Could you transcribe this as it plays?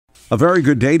A very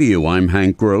good day to you. I'm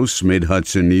Hank Gross,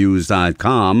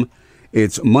 MidHudsonNews.com.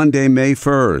 It's Monday, May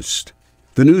 1st.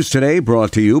 The news today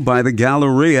brought to you by the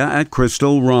Galleria at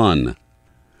Crystal Run.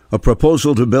 A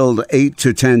proposal to build 8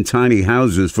 to 10 tiny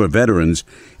houses for veterans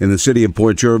in the city of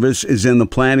Port Jervis is in the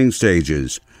planning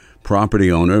stages.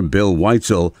 Property owner Bill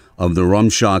Weitzel of the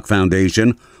Rumshock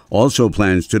Foundation also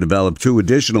plans to develop 2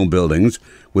 additional buildings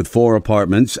with 4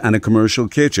 apartments and a commercial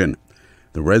kitchen.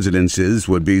 The residences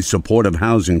would be supportive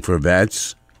housing for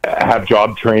vets. Have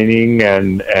job training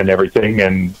and everything,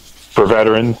 and for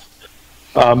veterans,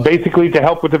 basically to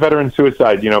help with the veteran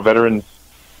suicide. Veterans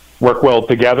work well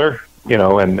together,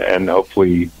 and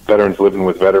hopefully veterans living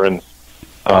with veterans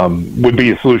would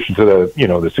be a solution to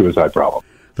the suicide problem.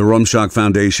 The Rumshock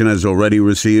Foundation has already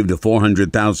received a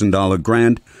 $400,000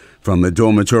 grant from the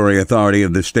Dormitory Authority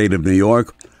of the State of New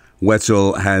York.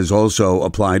 Wetzel has also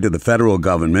applied to the federal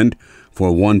government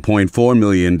for $1.4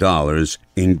 million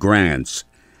in grants.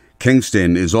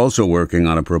 Kingston is also working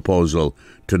on a proposal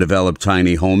to develop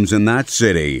tiny homes in that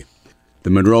city. The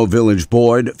Monroe Village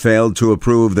Board failed to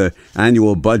approve the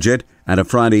annual budget at a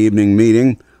Friday evening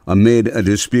meeting amid a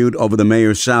dispute over the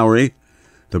mayor's salary.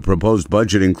 The proposed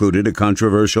budget included a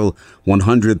controversial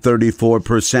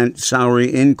 134%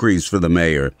 salary increase for the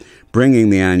mayor, bringing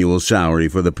the annual salary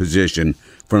for the position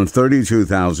from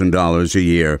 $32,000 a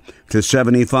year to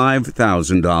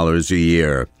 $75,000 a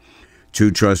year.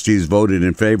 2 trustees voted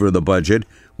in favor of the budget,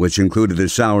 which included the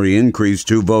salary increase.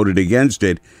 2 voted against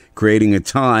it, creating a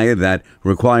tie that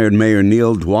required Mayor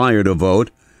Neil Dwyer to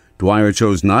vote. Dwyer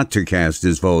chose not to cast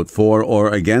his vote for or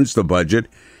against the budget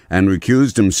and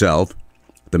recused himself.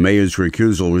 The mayor's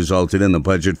recusal resulted in the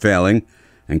budget failing,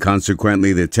 and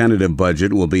consequently the tentative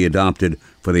budget will be adopted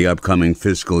for the upcoming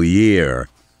fiscal year.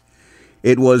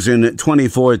 It was in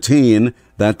 2014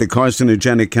 that the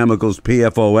carcinogenic chemicals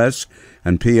PFOS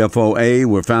and PFOA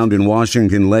were found in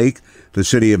Washington Lake, the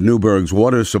city of Newburgh's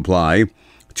water supply.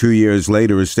 2 years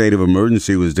later, a state of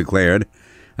emergency was declared,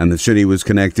 and the city was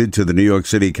connected to the New York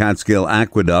City Catskill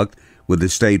Aqueduct, with the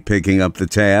state picking up the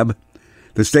tab.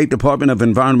 The State Department of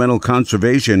Environmental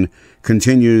Conservation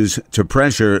continues to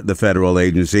pressure the federal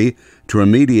agency to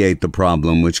remediate the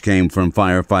problem, which came from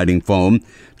firefighting foam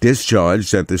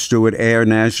discharged at the Stewart Air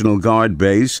National Guard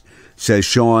Base, says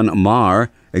Sean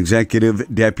Marr,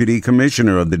 Executive Deputy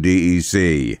Commissioner of the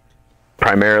DEC.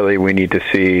 Primarily, we need to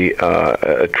see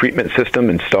a treatment system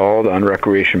installed on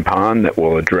Recreation Pond that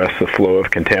will address the flow of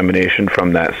contamination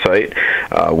from that site.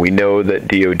 We know that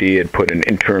DOD had put an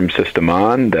interim system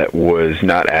on that was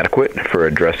not adequate for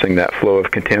addressing that flow of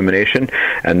contamination,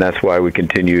 and that's why we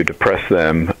continue to press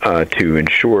them to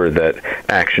ensure that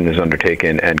action is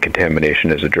undertaken and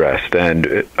contamination is addressed. And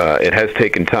it has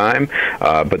taken time,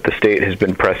 but the state has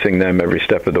been pressing them every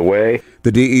step of the way.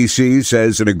 The DEC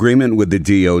says an agreement with the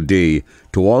DOD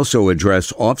to also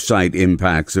address off-site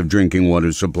impacts of drinking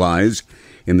water supplies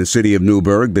in the city of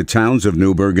Newburgh, the towns of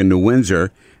Newburgh and New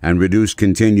Windsor, and reduce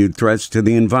continued threats to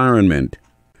the environment.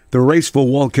 The race for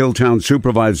Wallkill Town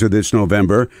Supervisor this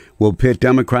November will pit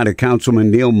Democratic Councilman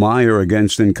Neil Meyer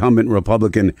against incumbent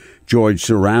Republican George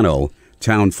Serrano.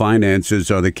 Town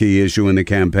finances are the key issue in the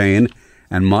campaign,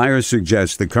 and Meyer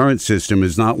suggests the current system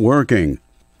is not working.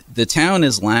 The town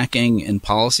is lacking in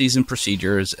policies and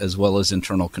procedures as well as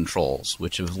internal controls,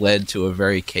 which have led to a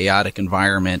very chaotic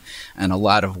environment and a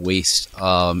lot of waste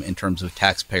in terms of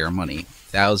taxpayer money.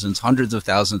 Thousands, hundreds of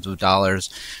thousands of dollars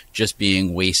just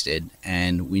being wasted,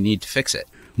 and we need to fix it.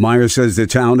 Meyer says the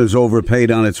town has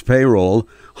overpaid on its payroll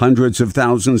hundreds of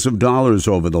thousands of dollars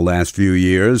over the last few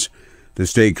years. The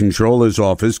state controller's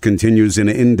office continues an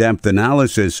in-depth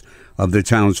analysis of the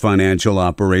town's financial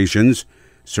operations.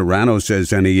 Serrano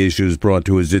says any issues brought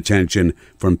to his attention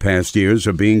from past years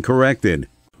are being corrected.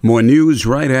 More news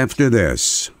right after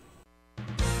this.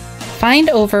 Find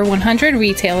over 100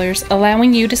 retailers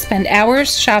allowing you to spend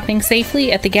hours shopping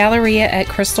safely at the Galleria at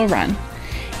Crystal Run.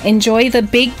 Enjoy the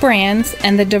big brands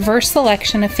and the diverse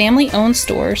selection of family-owned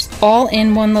stores all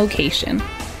in one location.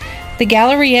 The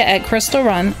Galleria at Crystal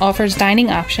Run offers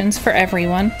dining options for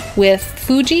everyone with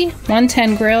Fuji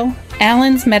 110 Grill,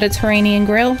 Allen's Mediterranean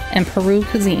Grill, and Peru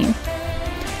Cuisine.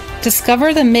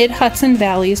 Discover the Mid-Hudson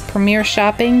Valley's premier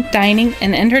shopping, dining,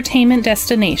 and entertainment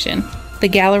destination, the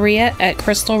Galleria at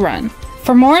Crystal Run.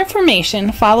 For more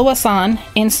information, follow us on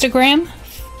Instagram,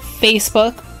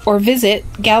 Facebook, or visit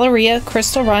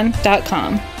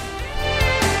GalleriaCrystalRun.com.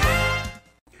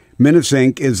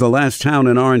 Minisink is the last town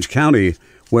in Orange County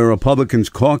where Republicans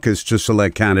caucus to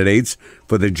select candidates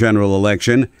for the general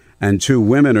election, and 2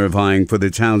 women are vying for the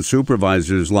town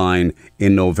supervisor's line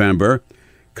in November.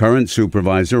 Current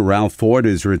supervisor Ralph Ford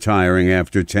is retiring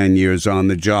after 10 years on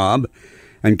the job,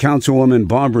 And Councilwoman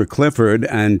Barbara Clifford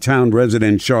and town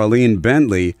resident Charlene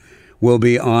Bentley will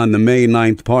be on the May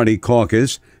 9th party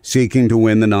caucus seeking to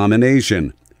win the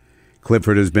nomination.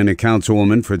 Clifford has been a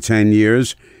councilwoman for 10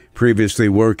 years, previously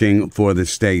working for the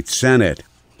state Senate.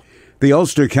 The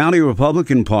Ulster County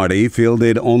Republican Party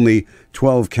fielded only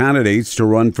 12 candidates to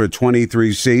run for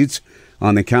 23 seats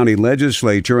on the county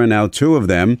legislature, and now 2 of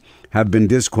them have been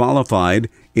disqualified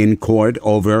in court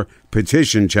over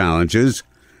petition challenges.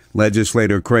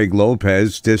 Legislator Craig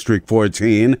Lopez, District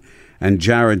 14, and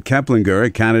Jared Keplinger, a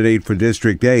candidate for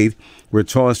District 8, were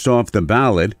tossed off the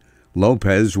ballot.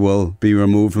 Lopez will be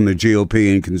removed from the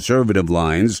GOP and conservative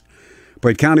lines.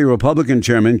 But County Republican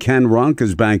Chairman Ken Runk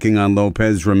is banking on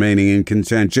Lopez remaining in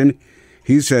contention.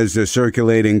 He says they're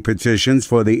circulating petitions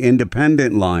for the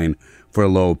independent line for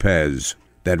Lopez.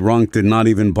 That Runk did not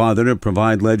even bother to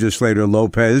provide legislator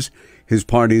Lopez, his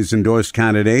party's endorsed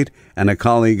candidate, and a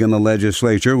colleague in the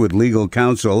legislature with legal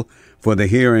counsel for the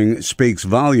hearing speaks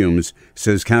volumes,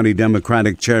 says County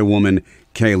Democratic Chairwoman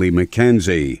Kaylee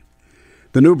McKenzie.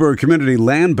 The Newburgh Community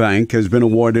Land Bank has been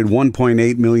awarded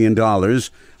 $1.8 million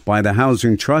by the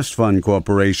Housing Trust Fund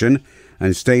Corporation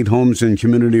and State Homes and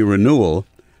Community Renewal.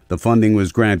 The funding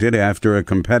was granted after a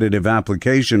competitive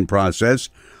application process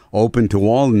open to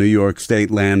all New York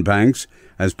State land banks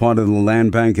as part of the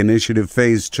Land Bank Initiative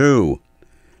Phase 2.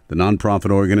 The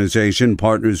nonprofit organization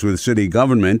partners with city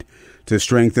government to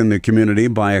strengthen the community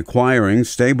by acquiring,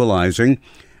 stabilizing,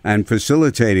 and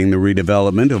facilitating the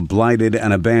redevelopment of blighted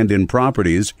and abandoned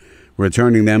properties,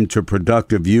 returning them to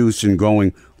productive use and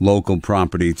growing local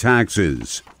property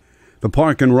taxes. The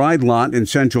park and ride lot in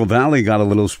Central Valley got a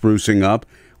little sprucing up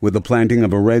with the planting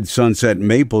of a red sunset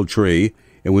maple tree.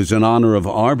 It was in honor of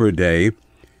Arbor Day.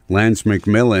 Lance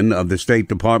McMillan of the State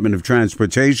Department of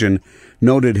Transportation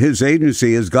noted his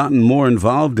agency has gotten more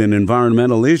involved in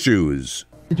environmental issues.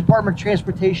 The Department of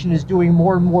Transportation is doing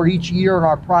more and more each year in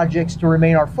our projects to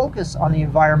remain our focus on the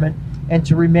environment and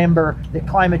to remember that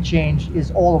climate change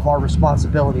is all of our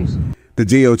responsibilities. The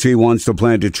DOT wants to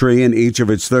plant a tree in each of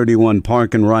its 31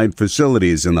 park and ride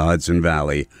facilities in the Hudson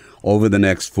Valley over the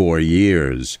next 4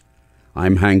 years.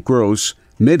 I'm Hank Gross,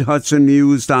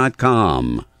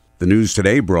 MidHudsonNews.com. The news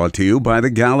today brought to you by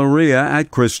the Galleria at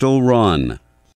Crystal Run.